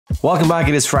Welcome back,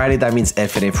 it is Friday, that means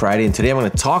FNA Friday, and today I'm going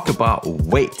to talk about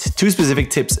weight. 2 specific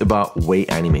tips about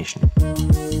weight animation.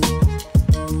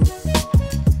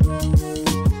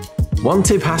 One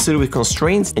tip has to do with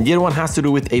constraints, and the other one has to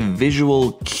do with a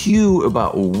visual cue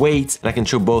about weight, and I can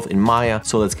show both in Maya,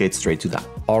 so let's get straight to that.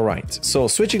 Alright, so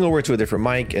switching over to a different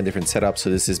mic and different setup,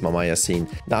 so this is my Maya scene.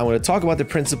 Now I'm going to talk about the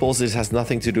principles. This has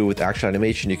nothing to do with actual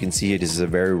animation. You can see here this is a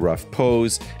very rough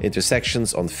pose,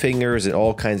 intersections on fingers and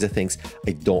all kinds of things.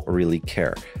 I don't really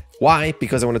care. Why?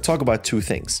 Because I want to talk about 2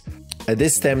 things.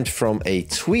 This stemmed from a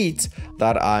tweet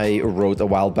that I wrote a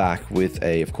while back with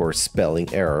a, of course,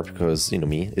 spelling error because, you know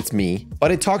me, it's me. But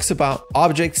it talks about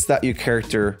objects that your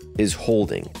character is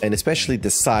holding and especially the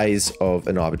size of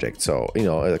an object. So, you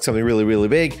know, like something really, really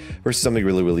big versus something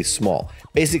really, really small.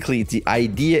 Basically, the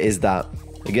idea is that,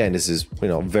 again, this is, you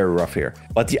know, very rough here,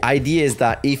 but the idea is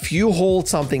that if you hold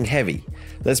something heavy,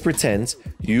 let's pretend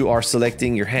you are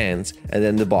selecting your hand and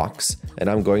then the box, and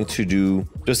I'm going to do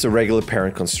just a regular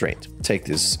parent constraint. Take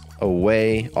this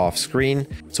away off screen.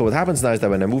 So what happens now is that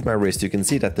when I move my wrist, you can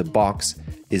see that the box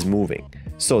is moving.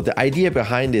 So the idea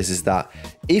behind this is that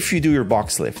if you do your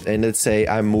box lift, and let's say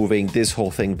I'm moving this whole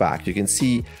thing back, you can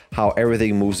see how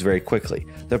everything moves very quickly.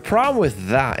 The problem with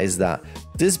that is that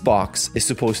this box is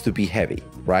supposed to be heavy,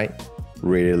 right?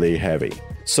 Really heavy.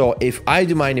 So if I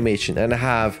do my animation and I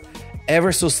have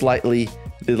ever so slightly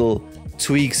little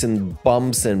tweaks and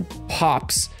bumps and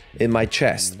pops in my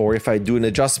chest, or if I do an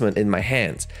adjustment in my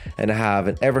hands and I have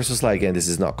an ever so slight, again, this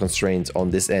is not constrained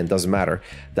on this end, doesn't matter.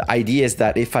 The idea is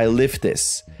that if I lift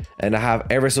this and I have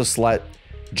ever so slight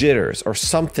jitters or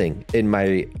something in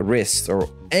my wrist or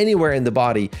anywhere in the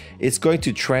body, it's going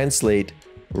to translate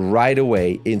right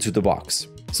away into the box.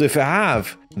 So if I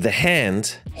have the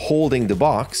hand holding the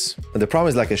box, and the problem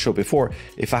is, like I showed before,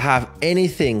 if I have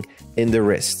anything in the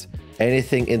wrist,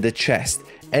 anything in the chest,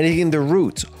 anything in the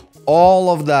root, all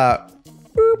of that,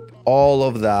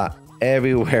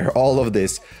 everywhere, all of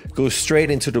this goes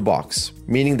straight into the box,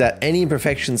 meaning that any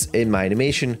imperfections in my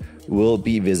animation will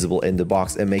be visible in the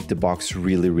box and make the box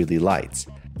really, really light.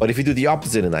 But if you do the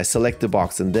opposite and I select the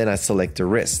box and then I select the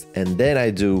wrist and then I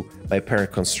do my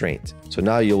parent constraint. So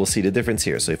now you will see the difference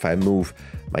here. So if I move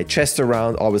my chest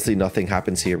around, obviously nothing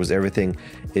happens here because everything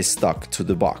is stuck to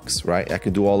the box, right? I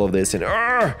can do all of this and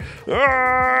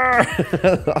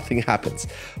nothing happens.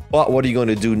 But what you're going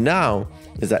to do now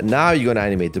is that now you're going to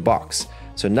animate the box.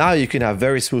 So now you can have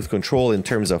very smooth control in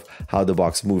terms of how the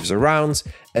box moves around.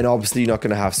 And obviously you're not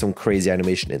going to have some crazy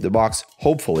animation in the box,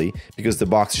 hopefully, because the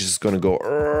box is just going to go,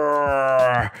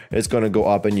 it's going to go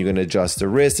up and you're going to adjust the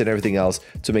wrist and everything else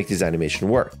to make this animation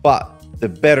work. But the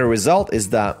better result is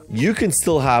that you can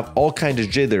still have all kinds of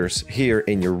jitters here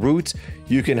in your root.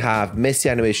 You can have messy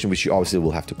animation, which you obviously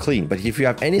will have to clean. But if you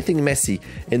have anything messy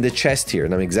in the chest here,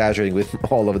 and I'm exaggerating with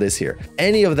all of this here,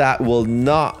 any of that will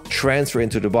not transfer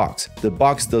into the box. The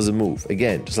box doesn't move.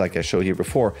 Again, just like I showed here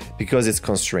before, because it's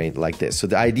constrained like this. So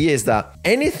the idea is that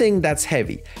anything that's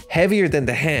heavy, heavier than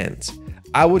the hand,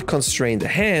 I would constrain the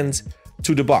hand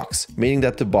to the box, meaning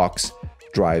that the box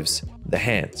drives the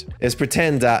hand. Let's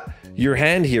pretend that your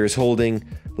hand here is holding,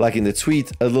 like in the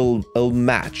tweet, a little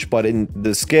match, but in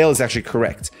the scale is actually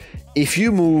correct. If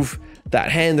you move that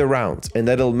hand around and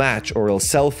that little match or a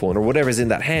cell phone or whatever is in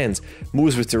that hand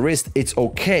moves with the wrist, it's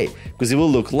okay because it will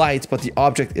look light, but the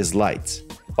object is light.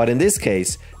 But in this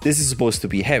case, this is supposed to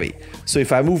be heavy. So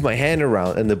if I move my hand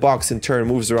around and the box in turn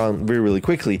moves around really, really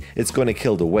quickly, it's going to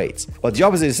kill the weight. But the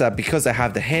opposite is that because I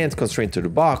have the hand constrained to the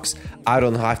box, I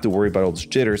don't have to worry about all those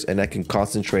jitters and I can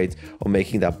concentrate on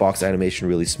making that box animation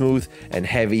really smooth and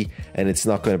heavy, and it's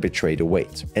not going to betray the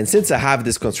weight. And since I have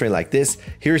this constraint like this,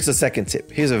 here's the second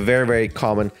tip. Here's a very, very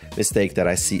common mistake that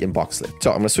I see in box lift.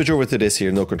 So I'm going to switch over to this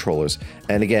here, no controllers.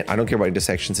 And again, I don't care about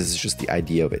intersections. This is just the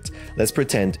idea of it. Let's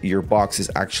pretend your box is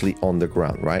actually on the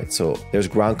ground, right? So there's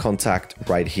ground contact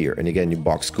right here. And again, your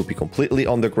box could be completely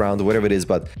on the ground, whatever it is,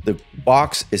 but the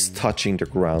box is touching the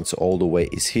ground. So all the weight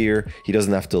is here. He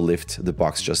doesn't have to lift the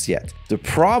box just yet. The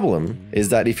problem is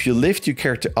that if you lift your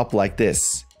character up like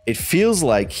this, it feels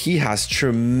like he has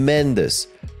tremendous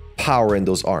power in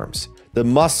those arms. The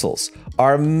muscles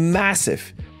are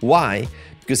massive. Why?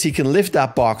 Because he can lift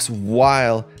that box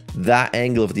while that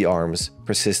angle of the arms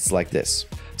persists like this.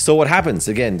 So what happens,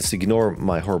 again, just ignore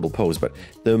my horrible pose, but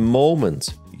the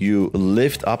moment you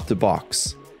lift up the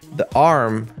box, the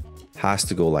arm has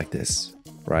to go like this,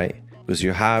 right? Because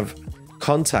you have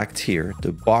contact here,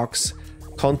 the box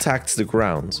contacts the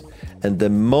ground, and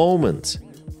the moment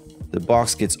the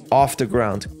box gets off the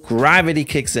ground, gravity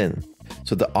kicks in.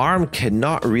 So the arm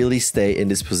cannot really stay in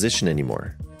this position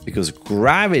anymore because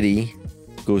gravity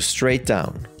goes straight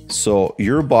down. So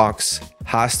your box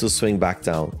has to swing back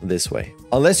down this way.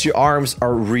 Unless your arms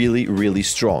are really, really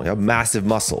strong, you have massive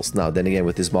muscles. Now, then again,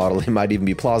 with this model, it might even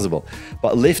be plausible.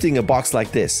 But lifting a box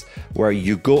like this, where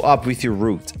you go up with your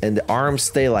root and the arms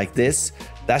stay like this,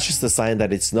 that's just a sign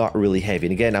that it's not really heavy.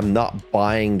 And again, I'm not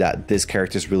buying that this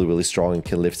character is really, really strong and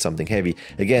can lift something heavy.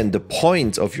 Again, the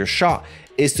point of your shot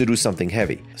is to do something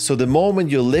heavy. So the moment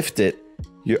you lift it,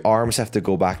 your arms have to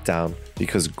go back down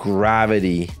because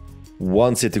gravity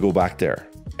wants it to go back there.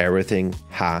 Everything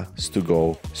has to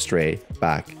go straight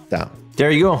back down. There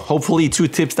you go. Hopefully 2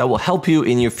 tips that will help you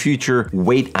in your future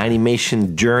weight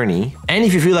animation journey. And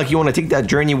if you feel like you want to take that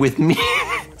journey with me,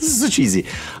 this is so cheesy.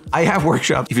 I have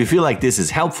workshops. If you feel like this is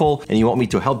helpful and you want me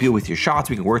to help you with your shots,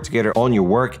 we can work together on your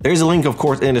work. There's a link, of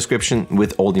course, in the description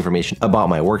with all the information about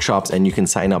my workshops, and you can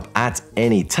sign up at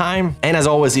any time. And as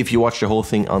always, if you watch the whole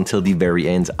thing until the very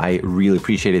end, I really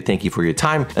appreciate it. Thank you for your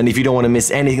time. And if you don't want to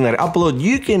miss anything that I upload,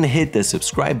 you can hit the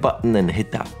subscribe button and hit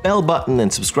that bell button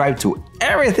and subscribe to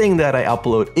everything that I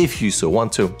upload if you so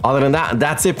want to. Other than that,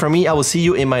 that's it from me. I will see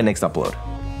you in my next upload.